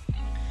Betito.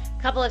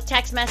 Couple of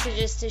text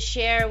messages to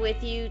share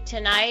with you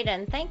tonight,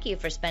 and thank you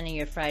for spending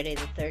your Friday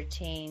the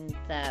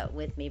 13th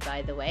with me,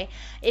 by the way.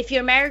 If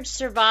your marriage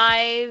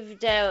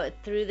survived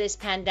through this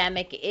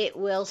pandemic, it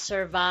will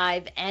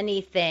survive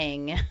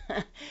anything.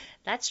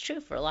 That's true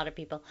for a lot of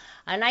people.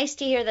 Nice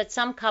to hear that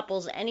some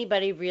couples,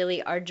 anybody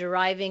really, are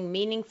deriving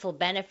meaningful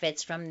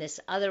benefits from this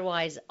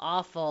otherwise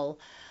awful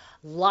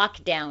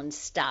lockdown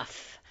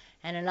stuff.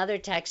 And another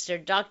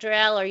texter, Dr.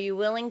 L, are you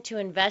willing to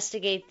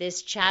investigate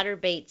this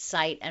Chatterbait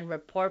site and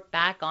report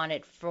back on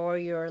it for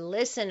your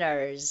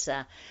listeners?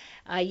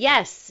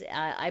 Yes,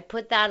 I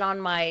put that on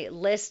my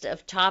list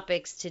of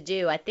topics to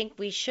do. I think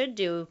we should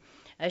do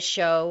a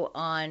show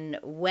on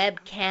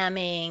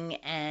webcamming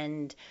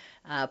and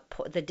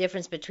the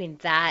difference between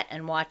that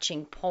and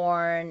watching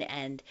porn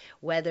and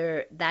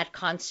whether that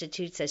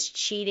constitutes as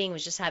cheating. I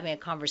was just having a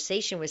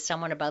conversation with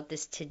someone about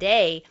this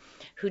today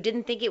who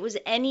didn't think it was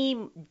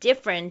any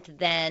different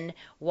than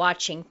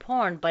watching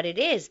porn, but it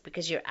is,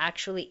 because you're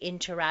actually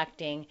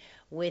interacting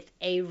with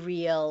a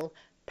real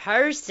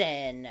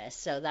person.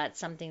 So that's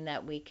something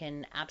that we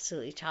can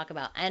absolutely talk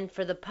about. And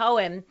for the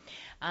poem,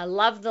 I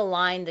love the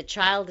line, the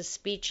child is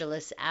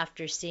speechless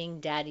after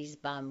seeing daddy's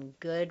bum.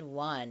 Good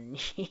one.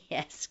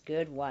 Yes,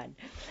 good one.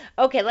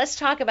 Okay, let's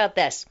talk about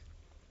this.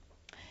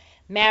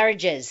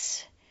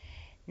 Marriages.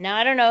 Now,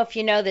 I don't know if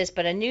you know this,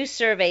 but a new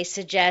survey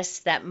suggests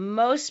that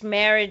most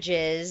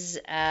marriages,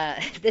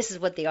 this is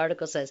what the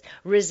article says,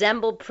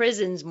 resemble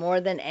prisons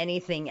more than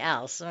anything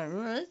else.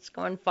 It's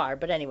going far,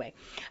 but anyway.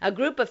 A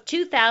group of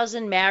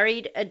 2,000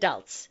 married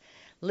adults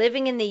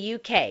living in the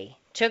UK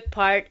took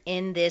part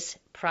in this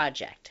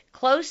project.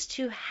 Close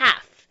to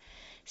half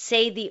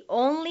say the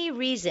only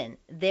reason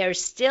they're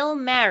still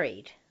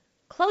married,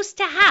 close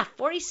to half,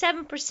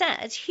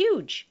 47%, it's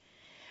huge,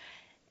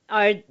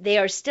 they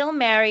are still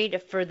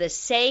married for the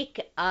sake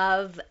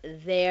of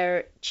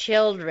their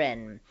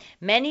children.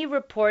 Many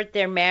report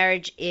their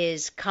marriage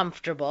is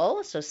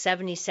comfortable, so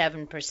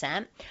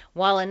 77%,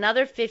 while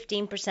another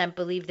 15%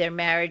 believe their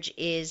marriage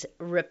is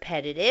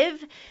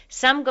repetitive.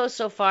 Some go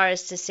so far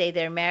as to say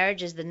their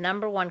marriage is the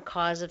number one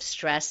cause of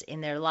stress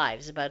in their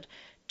lives, about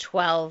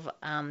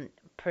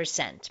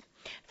 12%.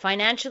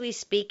 Financially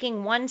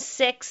speaking,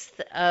 1/6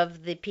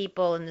 of the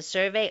people in the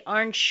survey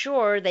aren't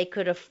sure they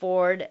could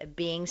afford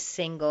being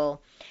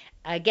single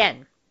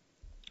again.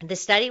 The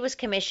study was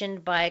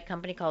commissioned by a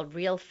company called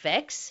Real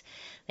Fix.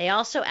 They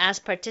also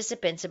asked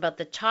participants about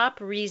the top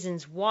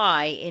reasons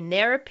why, in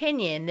their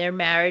opinion, their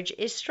marriage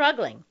is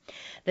struggling.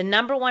 The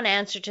number one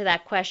answer to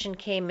that question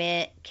came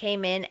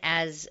in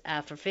as,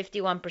 for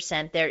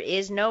 51%, there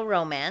is no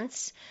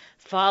romance,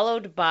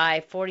 followed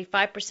by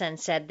 45%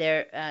 said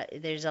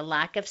there's a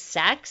lack of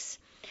sex.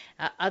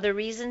 Other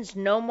reasons,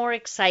 no more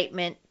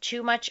excitement,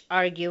 too much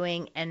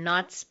arguing, and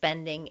not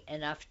spending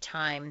enough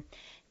time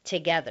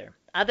together.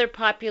 Other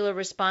popular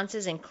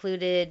responses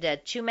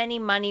included too many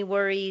money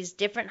worries,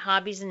 different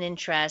hobbies and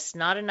interests,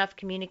 not enough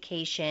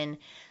communication,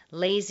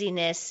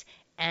 laziness,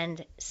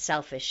 and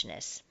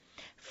selfishness.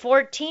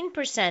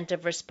 14%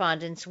 of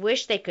respondents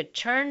wish they could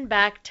turn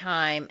back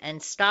time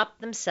and stop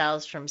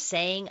themselves from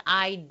saying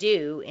I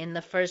do in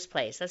the first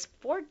place. That's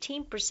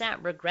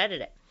 14%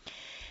 regretted it.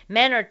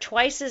 Men are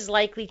twice as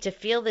likely to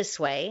feel this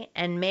way,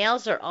 and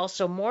males are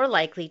also more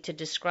likely to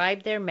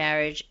describe their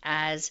marriage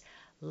as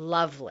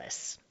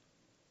loveless.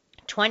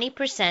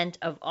 20%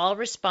 of all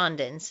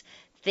respondents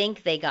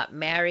think they got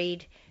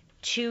married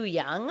too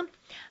young,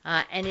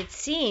 and it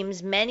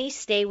seems many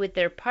stay with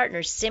their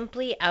partners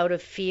simply out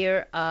of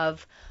fear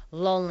of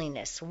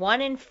loneliness.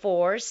 1 in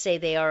 4 say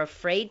they are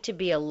afraid to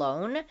be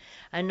alone.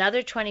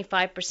 Another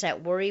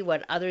 25% worry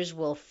what others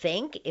will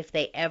think if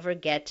they ever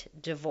get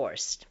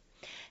divorced.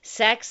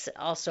 Sex,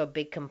 also a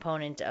big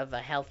component of a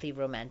healthy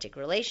romantic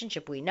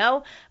relationship, we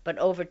know, but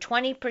over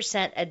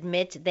 20%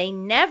 admit they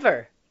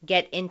never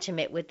get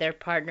intimate with their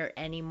partner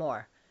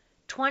anymore.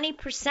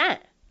 20%.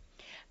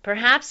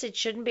 Perhaps it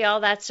shouldn't be all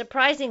that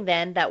surprising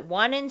then that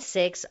 1 in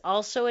 6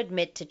 also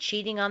admit to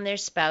cheating on their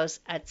spouse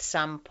at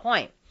some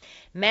point.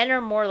 Men are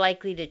more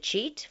likely to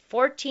cheat.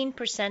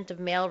 14% of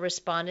male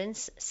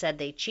respondents said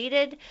they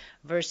cheated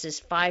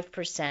versus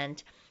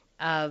 5%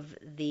 of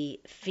the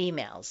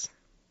females.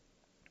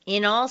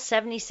 In all,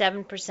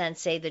 77%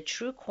 say the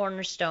true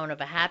cornerstone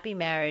of a happy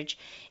marriage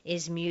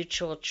is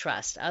mutual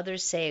trust.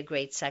 Others say a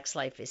great sex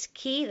life is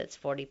key, that's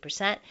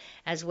 40%,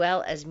 as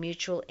well as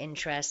mutual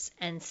interests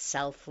and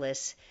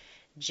selfless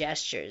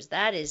gestures.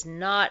 That is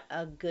not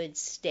a good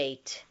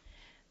state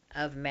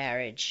of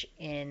marriage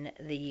in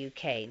the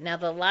UK. Now,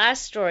 the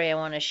last story I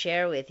want to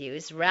share with you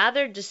is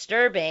rather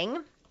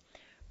disturbing.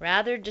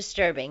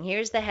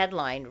 Here's the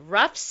headline.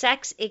 Rough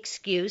sex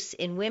excuse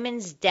in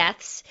women's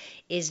deaths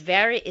is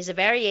a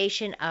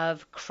variation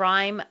of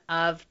crime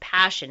of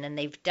passion, and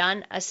they've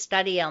done a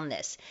study on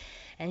this.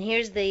 And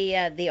here's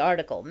the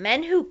article.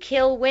 Men who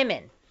kill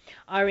women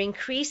are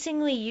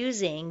increasingly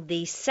using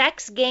the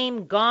sex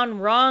game gone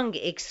wrong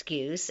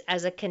excuse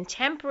as a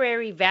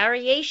contemporary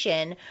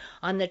variation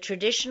on the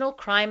traditional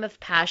crime of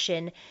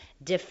passion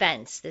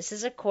defense. This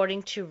is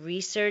according to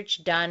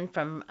research done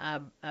from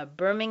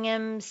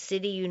Birmingham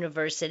City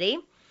University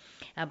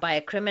by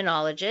a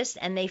criminologist,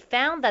 and they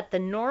found that the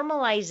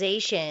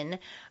normalization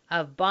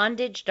of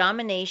bondage,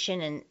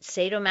 domination, and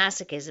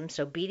sadomasochism,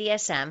 so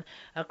BDSM,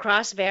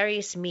 across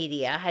various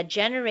media had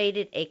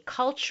generated a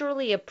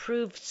culturally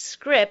approved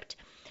script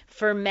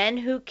for men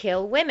who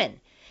kill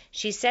women.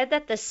 She said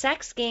that the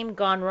sex game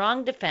gone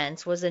wrong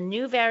defense was a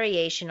new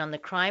variation on the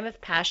crime of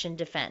passion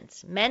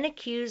defense. Men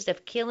accused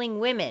of killing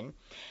women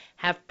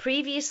have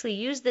previously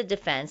used the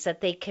defense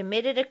that they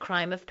committed a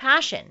crime of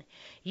passion,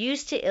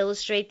 used to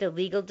illustrate the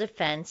legal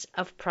defense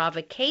of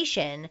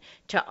provocation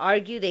to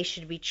argue they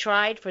should be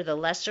tried for the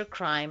lesser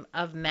crime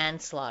of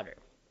manslaughter.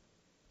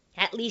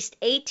 At least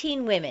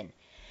 18 women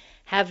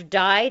have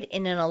died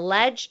in an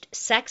alleged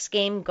sex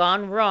game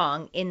gone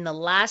wrong in the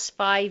last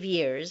 5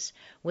 years,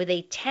 with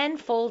a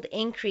tenfold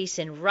increase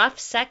in rough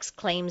sex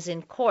claims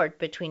in court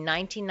between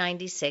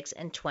 1996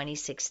 and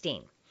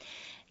 2016.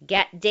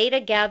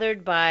 Data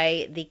gathered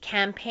by the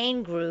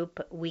campaign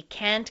group We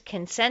Can't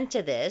Consent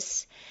to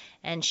This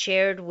and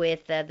shared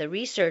with the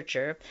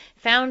researcher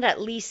found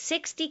at least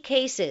 60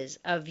 cases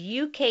of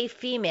UK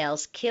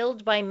females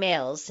killed by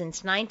males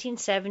since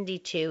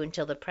 1972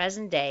 until the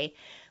present day,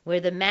 where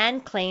the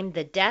man claimed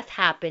the death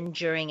happened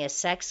during a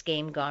sex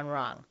game gone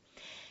wrong.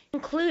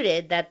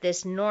 Concluded that the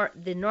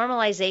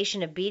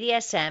normalization of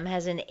BDSM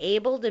has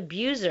enabled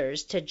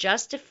abusers to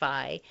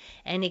justify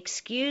and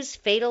excuse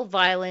fatal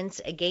violence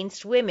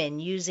against women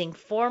using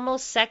formal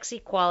sex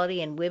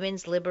equality and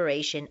women's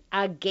liberation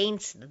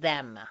against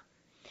them.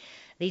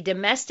 The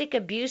domestic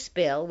abuse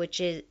bill,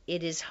 which it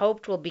is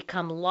hoped will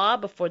become law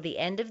before the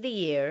end of the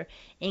year,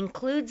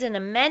 includes an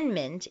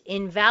amendment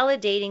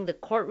invalidating the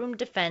courtroom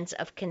defense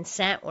of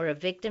consent where a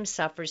victim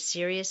suffers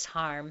serious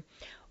harm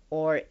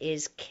or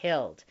is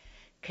killed.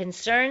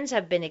 Concerns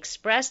have been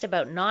expressed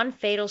about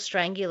non-fatal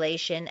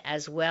strangulation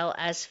as well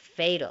as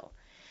fatal.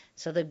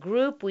 So the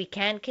group We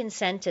Can't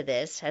Consent to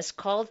This has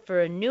called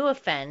for a new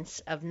offense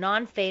of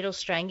non-fatal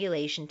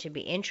strangulation to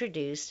be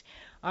introduced,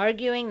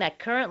 arguing that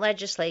current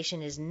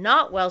legislation is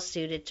not well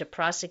suited to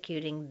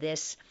prosecuting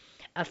this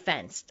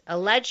offense.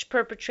 Alleged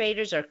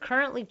perpetrators are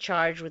currently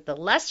charged with the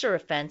lesser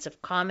offense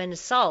of common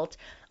assault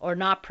or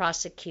not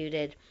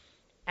prosecuted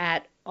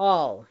at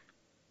all.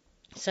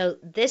 So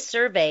this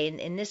survey,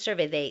 in this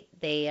survey,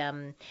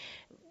 they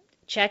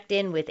checked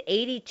in with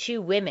 82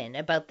 women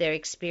about their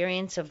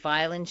experience of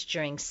violence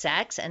during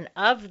sex, and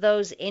of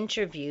those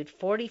interviewed,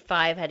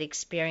 45 had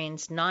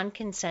experienced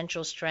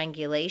non-consensual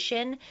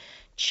strangulation,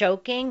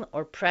 choking,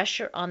 or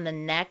pressure on the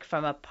neck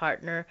from a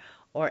partner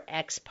or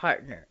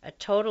ex-partner. A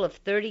total of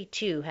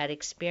 32 had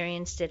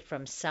experienced it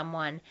from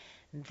someone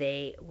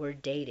they were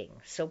dating.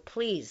 So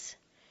please,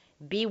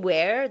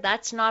 beware,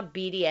 that's not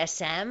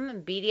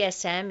BDSM.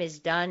 BDSM is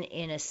done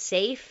in a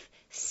safe,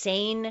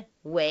 sane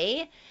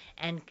way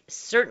and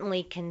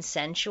certainly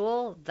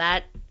consensual.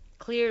 That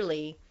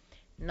clearly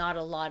not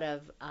a lot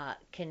of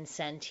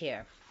consent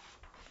here.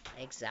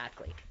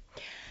 Exactly.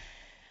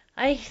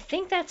 I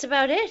think that's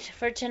about it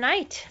for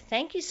tonight.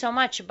 Thank you so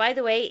much. By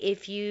the way,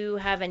 if you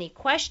have any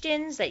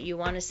questions that you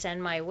want to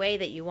send my way,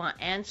 that you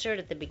want answered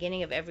at the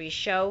beginning of every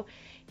show,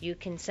 you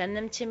can send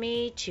them to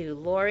me to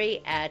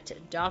Lori at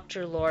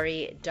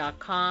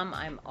drlori.com.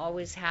 I'm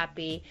always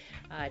happy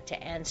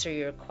to answer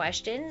your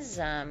questions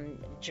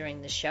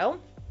during the show.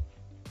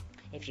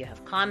 If you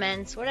have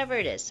comments, whatever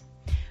it is,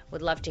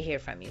 would love to hear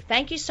from you.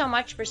 Thank you so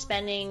much for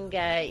spending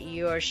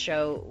your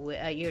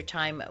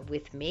time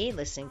with me,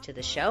 listening to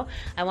the show.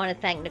 I want to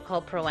thank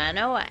Nicole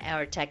Proano,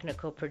 our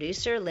technical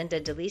producer,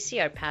 Linda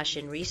DeLisi, our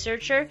passion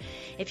researcher.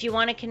 If you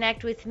want to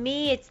connect with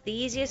me, it's the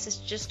easiest. It's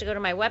just to go to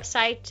my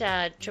website,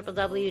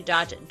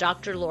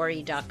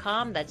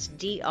 www.drlori.com. That's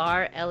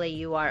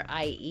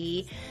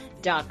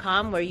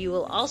DRLAURIE.com, where you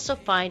will also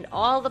find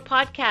all the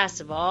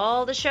podcasts of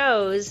all the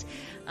shows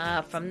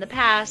from the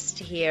past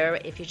here.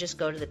 If you just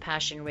go to the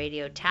Passion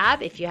Radio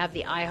tab, if you have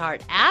the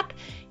iHeart app,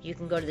 you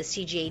can go to the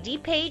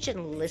CJAD page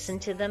and listen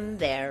to them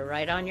there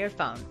right on your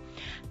phone.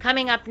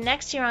 Coming up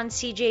next here on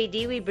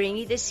CJAD, we bring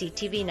you the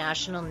CTV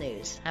National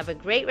News. Have a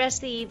great rest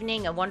of the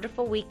evening, a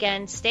wonderful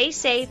weekend, stay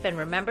safe, and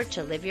remember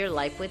to live your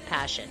life with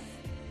passion.